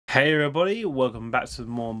Hey everybody, welcome back to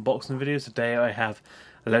more unboxing videos. Today I have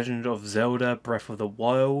Legend of Zelda Breath of the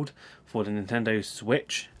Wild for the Nintendo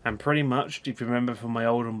Switch, and pretty much, if you remember from my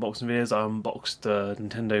old unboxing videos, I unboxed the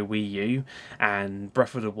Nintendo Wii U, and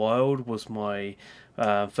Breath of the Wild was my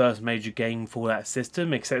first major game for that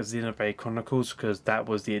system, except Xenoblade Chronicles, because that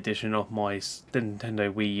was the edition of my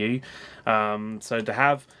Nintendo Wii U. So to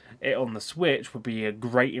have it on the Switch would be a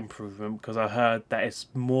great improvement, because I heard that it's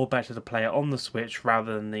more better to play it on the Switch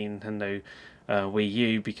rather than the Nintendo Wii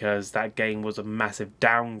U, because that game was a massive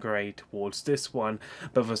downgrade towards this one.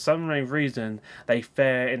 But for some reason they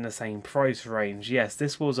fare in the same price range. Yes,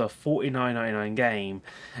 this was a $49.99 game,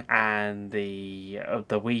 and the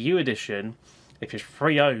Wii U edition, if it's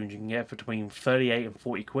pre-owned, you can get it for between 38 and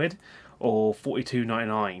 40 quid or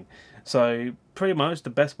 42.99. So pretty much the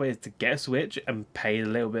best way is to get a Switch and pay a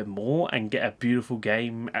little bit more and get a beautiful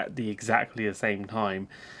game at exactly the same time.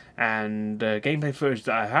 And gameplay footage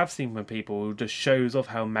that I have seen from people just shows off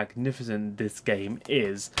how magnificent this game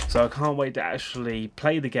is. So I can't wait to actually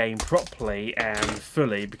play the game properly and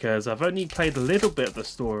fully, because I've only played a little bit of the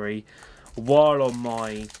story while on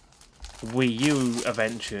my Wii U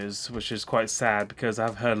adventures, which is quite sad because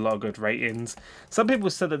I've heard a lot of good ratings. Some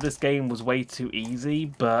people said that this game was way too easy,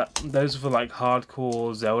 but those are for like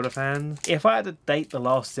hardcore Zelda fans. If I had to date the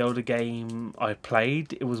last Zelda game I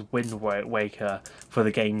played, it was Wind Waker for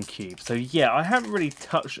the GameCube. So yeah, I haven't really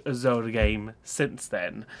touched a Zelda game since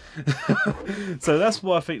then. So that's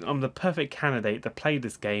why I think I'm the perfect candidate to play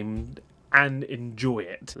this game and enjoy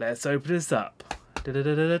it. Let's open this up. Oh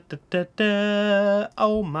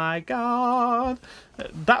my god,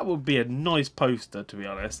 that would be a nice poster, to be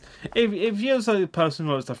honest. If you're the sort of person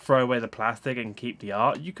who wants to throw away the plastic and keep the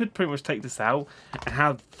art, you could pretty much take this out and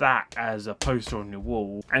have that as a poster on your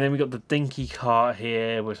wall. And then we got the dinky cart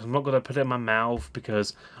here, which I'm not going to put in my mouth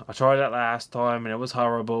because I tried that last time and it was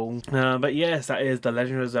horrible. But yes, that is the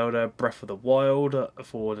Legend of Zelda Breath of the Wild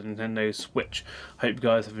for the Nintendo Switch. Hope you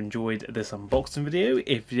guys have enjoyed this unboxing video.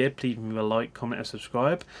 If you did, please leave a like, comment and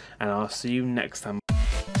subscribe, and I'll see you next time.